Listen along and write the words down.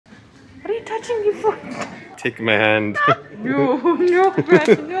touching me for? Take my hand. No, no, Brett,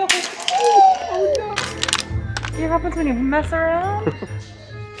 no. Oh no. See what happens when you mess around?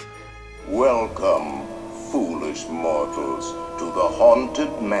 Welcome, foolish mortals, to the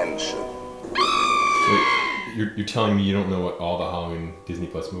Haunted Mansion. Wait, you're telling me you don't know what all the Halloween Disney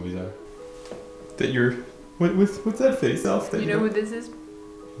Plus movies are? That you're... What's that face off? You know who this is?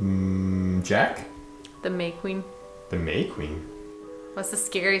 Jack? The May Queen. The May Queen? What's the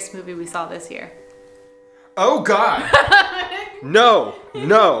scariest movie we saw this year? Oh God! No!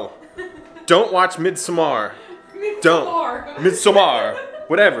 No! Don't watch Midsommar. Don't. Midsommar.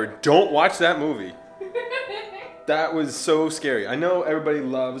 Whatever. Don't watch that movie. That was so scary. I know everybody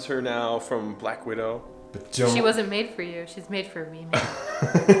loves her now from Black Widow, but don't. She wasn't made for you. She's made for me.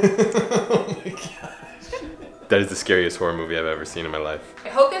 Oh my gosh. That is the scariest horror movie I've ever seen in my life.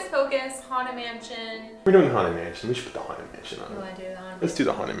 Hocus Pocus, Haunted Mansion. We're doing Haunted Mansion. We should put the Haunted Mansion on. You want to do the Haunted Mansion? Let's do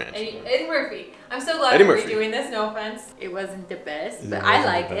the Haunted Mansion. Eddie Murphy. I'm so glad Eddie we're Murphy. doing this. No offense. It wasn't the best, but It I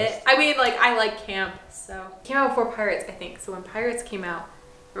wasn't like the it. best. I mean, like, I like camp, so. It came out before Pirates, I think. So when Pirates came out,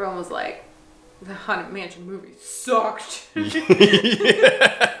 everyone was like, the Haunted Mansion movie sucked.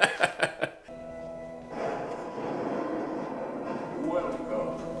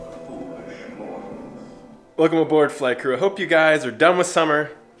 Welcome aboard, Flight Crew. I hope you guys are done with summer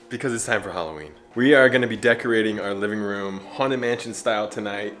because it's time for Halloween. We are going to be decorating our living room Haunted Mansion style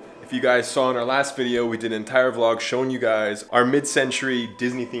tonight. If you guys saw in our last video, we did an entire vlog showing you guys our mid-century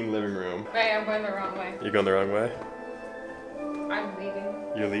Disney themed living room. Right, I'm going the wrong way. You're going the wrong way? I'm leaving.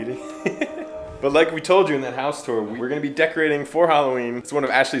 You're leading? But like we told you in that house tour, we're going to be decorating for Halloween. It's one of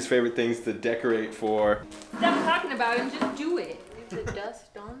Ashley's favorite things to decorate for. Stop talking about it and just do it. Leave the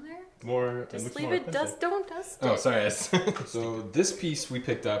dust on there. More. Just leave it dust, don't dust it. Oh, sorry. So this piece we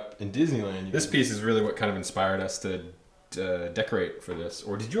picked up in Disneyland. This piece is really what kind of inspired us to decorate for this.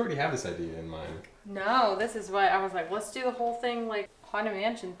 Or did you already have this idea in mind? No, this is what I was like, let's do the whole thing like Haunted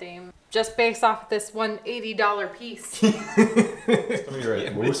Mansion theme. Just based off this one $80 piece.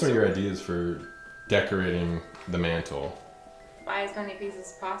 What were some of your ideas for decorating the mantle? Buy as many pieces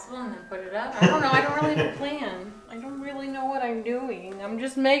as possible and then put it up. I don't know, I don't really have a plan. I don't really know what I'm doing. I'm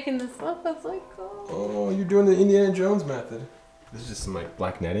just making this up as I go. Oh, you're doing the Indiana Jones method. This is just some like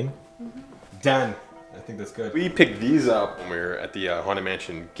black netting. Done. I think that's good. We picked these up when we were at the Haunted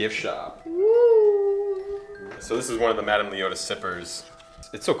Mansion gift shop. Woo. So this is one of the Madame Leota sippers.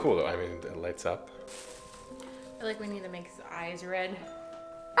 It's so cool though. I mean, it lights up. I feel like we need to make his eyes red.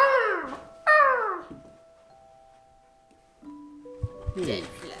 Dead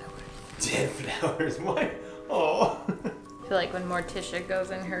flowers. Dead flowers. Why? Oh. I feel like when Morticia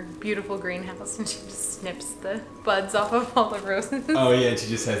goes in her beautiful greenhouse and she just snips the buds off of all the roses. Oh yeah, she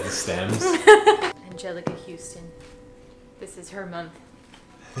just has the stems. Angelica Houston. This is her month.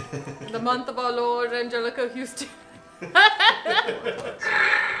 The month of our Lord, Angelica Houston.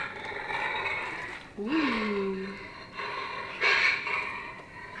 Ooh.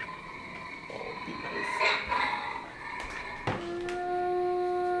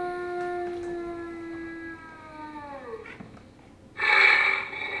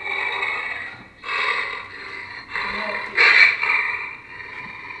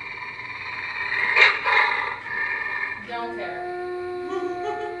 Don't care.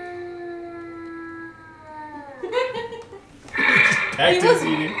 He was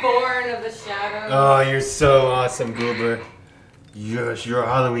born of the shadows. Oh, you're so awesome, Goober. Yes, you're a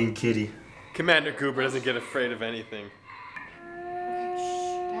Halloween kitty. Commander Cooper doesn't get afraid of anything. Okay,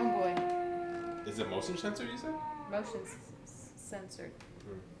 shh, down boy. Is it motion sensor, you said? Motion censored.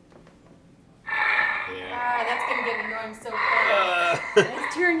 Yeah. Ah, that's gonna get annoying so fast.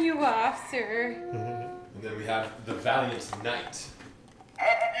 Let's turn you off, sir. And then we have the Valiant Knight.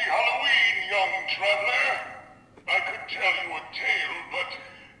 Happy Halloween, young traveler. I could tell you a tale, but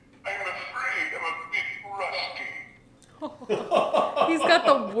I'm afraid I'm a bit rusty. He's got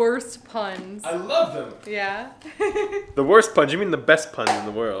the worst puns. I love them. Yeah. The worst puns? You mean the best puns in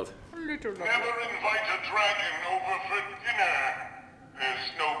the world? Never invite a dragon over for dinner.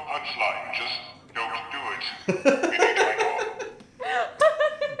 There's no punchline, just don't do it.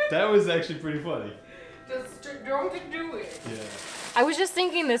 That was actually pretty funny. Just don't do it. Yeah. I was just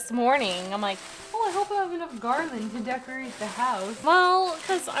thinking this morning, I'm like, oh, I hope I have enough garland to decorate the house. Well,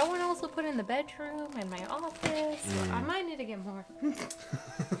 because I want to also put in the bedroom and my office. So I might need to get more.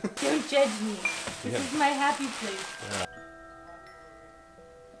 Don't judge me. This is my happy place.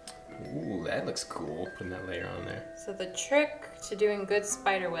 Ooh, that looks cool, putting that layer on there. So the trick to doing good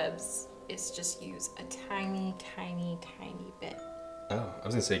spider webs is just use a tiny, tiny, tiny bit. Oh, I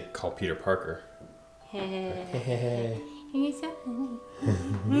was gonna say call Peter Parker. He's so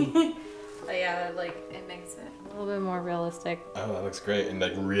funny. yeah, like it makes it a little bit more realistic. Oh, that looks great. And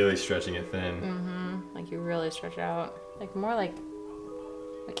like really stretching it thin. Mm-hmm. Like you really stretch out. Like more like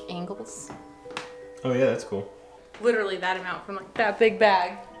angles. Oh yeah, that's cool. Literally that amount from like that big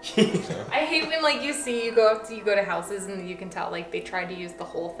bag. I hate when like you go to houses and you can tell like they tried to use the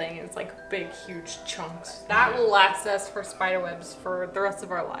whole thing and it's like big huge chunks. That will last us for spiderwebs for the rest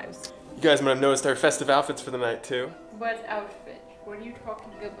of our lives. You guys might have noticed our festive outfits for the night too. What outfit? What are you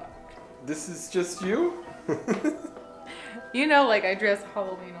talking about? This is just you? You know, like I dress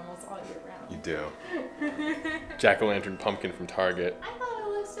Halloween almost all year round. You do. Jack-o'-lantern pumpkin from Target. I thought it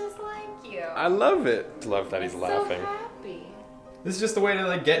looks just like you. I love it. Love that he's laughing. So happy. This is just a way to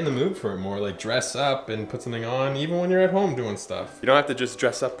like get in the mood for it more, like dress up and put something on even when you're at home doing stuff. You don't have to just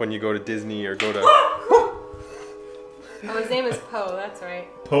dress up when you go to Disney or go to... Oh, his name is Poe, that's right.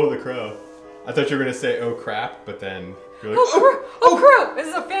 Poe the Crow. I thought you were gonna say oh crap, but then you're like, oh Crow! This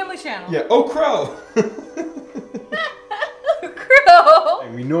is a family channel. Yeah, oh Crow! Crow!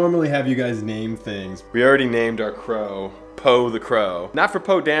 And we normally have you guys name things. We already named our crow Poe the Crow. Not for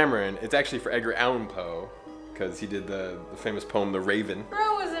Poe Dameron, it's actually for Edgar Allan Poe. Because he did the famous poem, The Raven.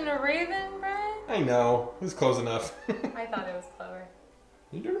 Crow wasn't a raven, Brian. I know, it was close enough. I thought it was clever.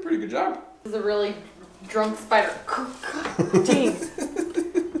 You're doing a pretty good job. This is a really drunk spider. Jeez.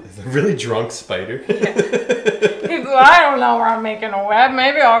 It's a really drunk spider. Yeah. He's like, I don't know where I'm making a web.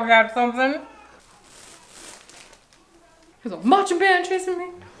 Maybe I'll get something. There's a marching band chasing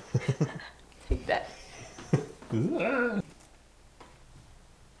me. Take that. Are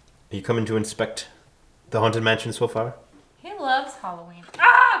you coming to inspect the Haunted Mansion so far? He loves Halloween.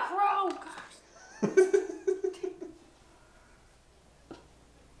 Ah, Crow! Gosh.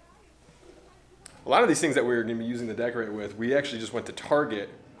 A lot of these things that we were going to be using to decorate with, we actually just went to Target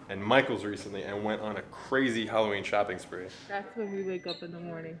and Michael's recently and went on a crazy Halloween shopping spree. That's when we wake up in the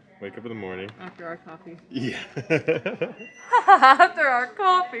morning. Wake up in the morning. After our coffee. Yeah. After our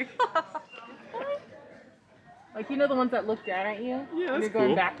coffee. Like, you know the ones that look down at you? Yeah, when that's you're going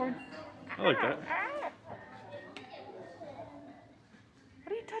cool. backwards? I like that.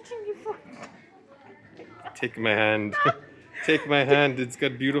 What are you touching me for? Take my hand. Take my hand. It's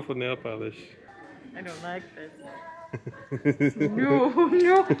got beautiful nail polish. I don't like this. No,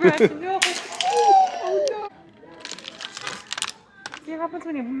 Brad, no. Oh, no. See what happens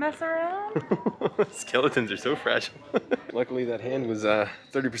when you mess around? Skeletons are so fragile. Luckily, that hand was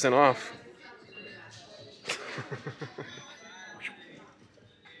 30% off.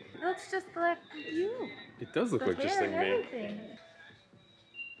 Looks just like you. It does look The like just hair like and me. everything.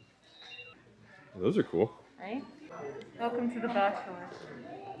 Those are cool. Right? Welcome to the Bachelor.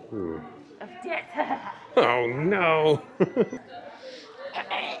 Ooh. Of death. Oh no! It's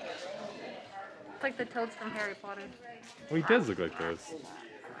like the toads from Harry Potter. Oh, he does look like those.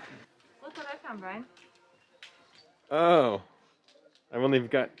 Look what I found, Brian. Oh. I've only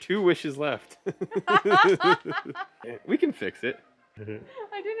got 2 wishes left. We can fix it. I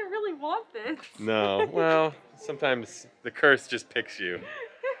didn't really want this. No, well, sometimes the curse just picks you.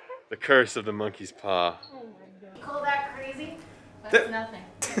 The curse of the monkey's paw. Oh my god. You call that crazy? That's nothing.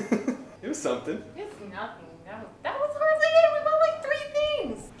 It was something. It's nothing. That was hardly it. We bought like 3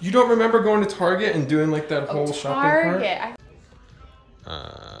 things. You don't remember going to Target and doing like that whole shopping Target.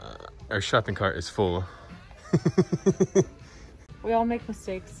 cart? Our shopping cart is full. We all make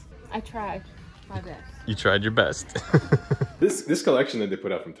mistakes. I tried my best. You tried your best. This collection that they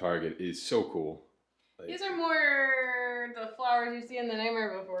put out from Target is so cool. Like, These are more the flowers you see in The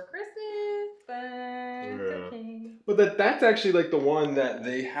Nightmare Before Christmas, but it's okay. But that's actually like the one that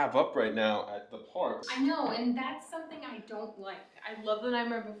they have up right now at the park. I know, and that's something I don't like. I love The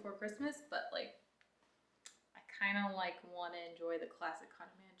Nightmare Before Christmas, but like, I kind of like want to enjoy the classic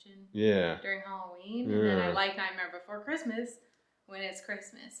Haunted Mansion during Halloween, and then I like Nightmare Before Christmas when it's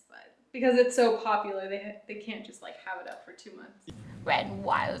Christmas, but because it's so popular, they can't just like have it up for 2 months. Red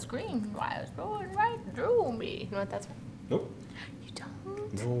was green, was going right through me. You know what that's from? Nope. You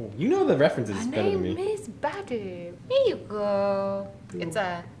don't? No. You know the references better than me. My name is Butter. Here you go. It's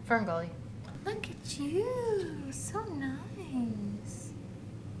a Fern Gully. Look at you. So nice.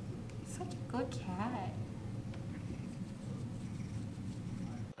 Such a good cat.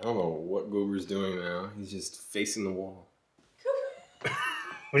 I don't know what Goober's doing now. He's just facing the wall.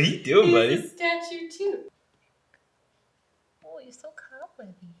 What are you doing, buddy? He's a statue too. Oh, you're so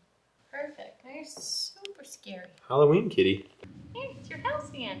cobwebby. Perfect. Now you're super scary. Halloween kitty. Hey, it's your house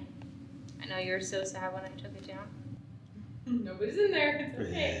again. I know you were so sad when I took it down. Nobody's in there.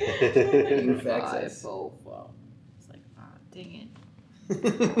 It's okay. Roof access. It's like, ah, dang it.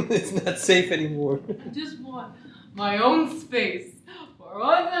 It's not safe anymore. I just want my own space for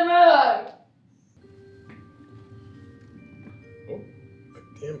once in my life.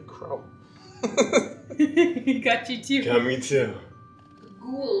 got you too. Got me too. The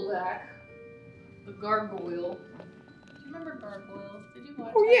ghoul back. The gargoyle. Do you remember Gargoyles? Did you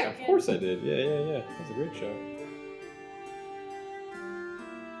watch Oh that yeah, of again? course I did. Yeah. That's a great show.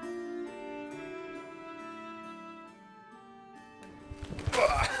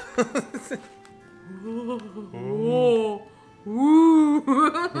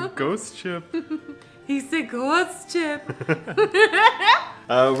 Ghost chip. He's a ghost chip.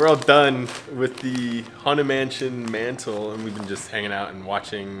 We're all done with the Haunted Mansion mantle, and we've been just hanging out and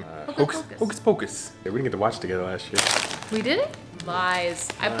watching Hocus Pocus. Yeah, we didn't get to watch it together last year. We did it? Lies.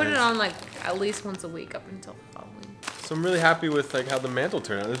 I put it on like at least once a week up until Halloween. So I'm really happy with like how the mantle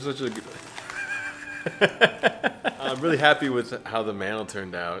turned out. This was such a good. I'm really happy with how the mantle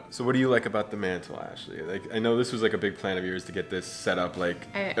turned out. So what do you like about the mantle, Ashley? Like, I know this was like a big plan of yours to get this set up. Like,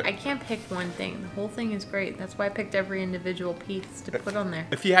 I can't pick one thing. The whole thing is great. That's why I picked every individual piece to put on there.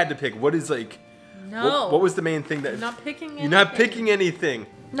 if you had to pick, what is like? No. What was the main thing that? I'm not picking anything. You're not picking anything.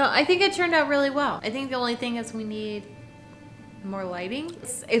 No, I think it turned out really well. I think the only thing is we need more lighting.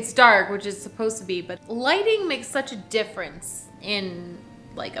 It's dark, which is supposed to be, but lighting makes such a difference in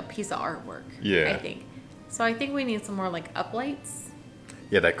like a piece of artwork. Yeah. I think. So I think we need some more like uplights.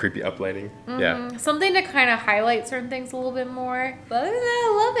 Yeah, that creepy uplighting. Yeah. Something to kind of highlight certain things a little bit more. But other than that,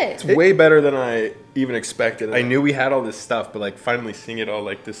 I love it. It's way better than I even expected. I knew we had all this stuff, but like finally seeing it all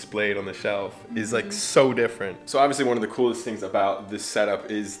like displayed on the shelf is like so different. So obviously one of the coolest things about this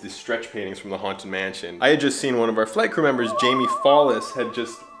setup is the stretch paintings from the Haunted Mansion. I had just seen one of our flight crew members, Jamie Fallis, had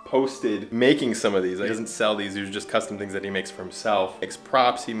just posted making some of these. He doesn't sell these, these are just custom things that he makes for himself. He makes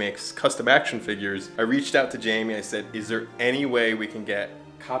props, he makes custom action figures. I reached out to Jamie, I said, is there any way we can get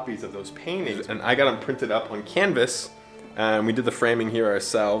copies of those paintings? And I got them printed up on canvas, and we did the framing here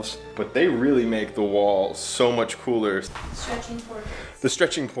ourselves, but they really make the wall so much cooler. Stretching portraits. The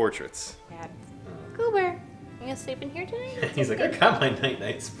stretching portraits. Yeah. Goober, you gonna sleep in here tonight? He's like, I got my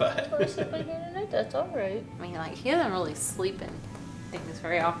night spot. Or sleep in here tonight? That's alright. I mean, like, he doesn't really sleep in things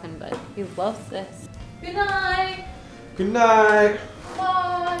very often, but he loves this. Good night! Good night!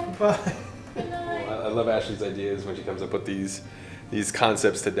 Bye! Bye! Good night! I love Ashley's ideas when she comes up with these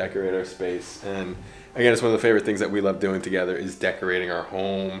concepts to decorate our space. And again, it's one of the favorite things that we love doing together is decorating our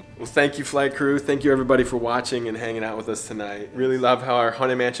home. Well, thank you, Flight Crew. Thank you, everybody, for watching and hanging out with us tonight. Really love how our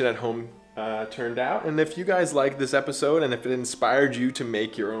Haunted Mansion at home turned out. And if you guys liked this episode and if it inspired you to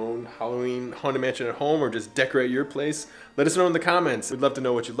make your own Halloween Haunted Mansion at home or just decorate your place, let us know in the comments. We'd love to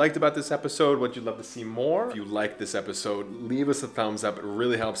know what you liked about this episode, what you'd love to see more. If you liked this episode, leave us a thumbs up. It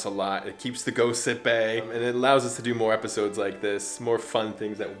really helps a lot. It keeps the ghosts at bay, and it allows us to do more episodes like this, more fun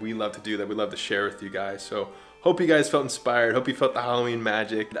things that we love to do, that we love to share with you guys. So hope you guys felt inspired. Hope you felt the Halloween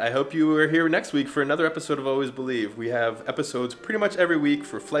magic. I hope you are here next week for another episode of Always Believe. We have episodes pretty much every week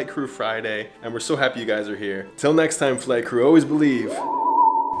for Flight Crew Friday, and we're so happy you guys are here. Till next time, Flight Crew, always believe.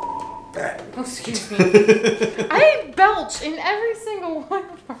 Oh, excuse me. I belch in every single one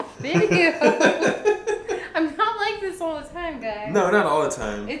of our videos. I'm not like this all the time, guys. No, not all the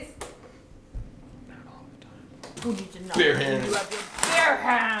time. It's not all the time. Who needs to know? Bare hands. You have your bare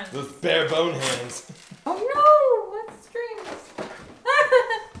hands. Those bare bone hands. Oh no! Let's stream.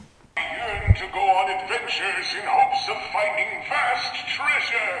 I yearn to go on adventures in hopes of finding vast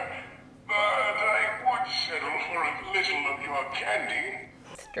treasure, but I would settle for a little of your candy.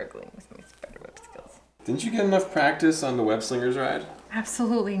 Struggling with my spiderweb skills. Didn't you get enough practice on the web slingers ride?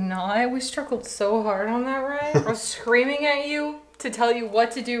 Absolutely not. We struggled so hard on that ride. I was screaming at you to tell you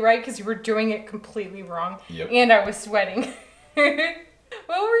what to do right because you were doing it completely wrong. Yep. And I was sweating.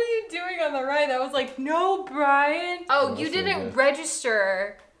 What were you doing on the ride? I was like, no, Brian. Oh, you didn't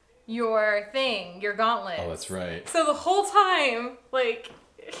register your thing, your gauntlet. Oh, that's right. So the whole time, like,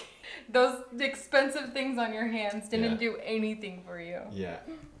 those expensive things on your hands didn't do anything for you. Yeah.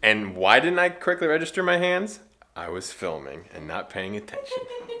 And why didn't I correctly register my hands? I was filming and not paying attention,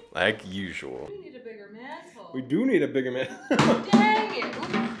 like usual. We need a bigger mantle. We do need a bigger man. Dang it.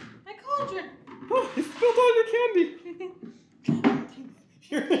 Ooh, my cauldron. Oh, you spilled all your candy.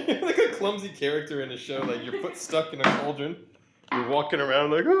 You're like a clumsy character in a show, like your foot's stuck in a cauldron. You're walking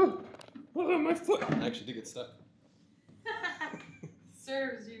around like, oh, my foot. I actually did get stuck.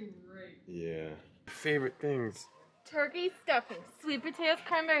 Serves you right. Yeah. Favorite things. Turkey stuffing, sweet potatoes,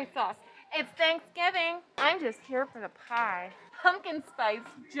 cranberry sauce. It's Thanksgiving. I'm just here for the pie. Pumpkin spice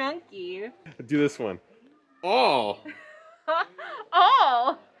junkie. Do this one. Oh.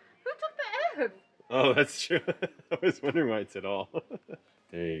 Oh, who took the F? Oh, that's true. I was wondering why it said all.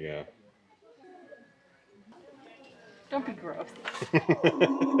 There you go. Don't be gross.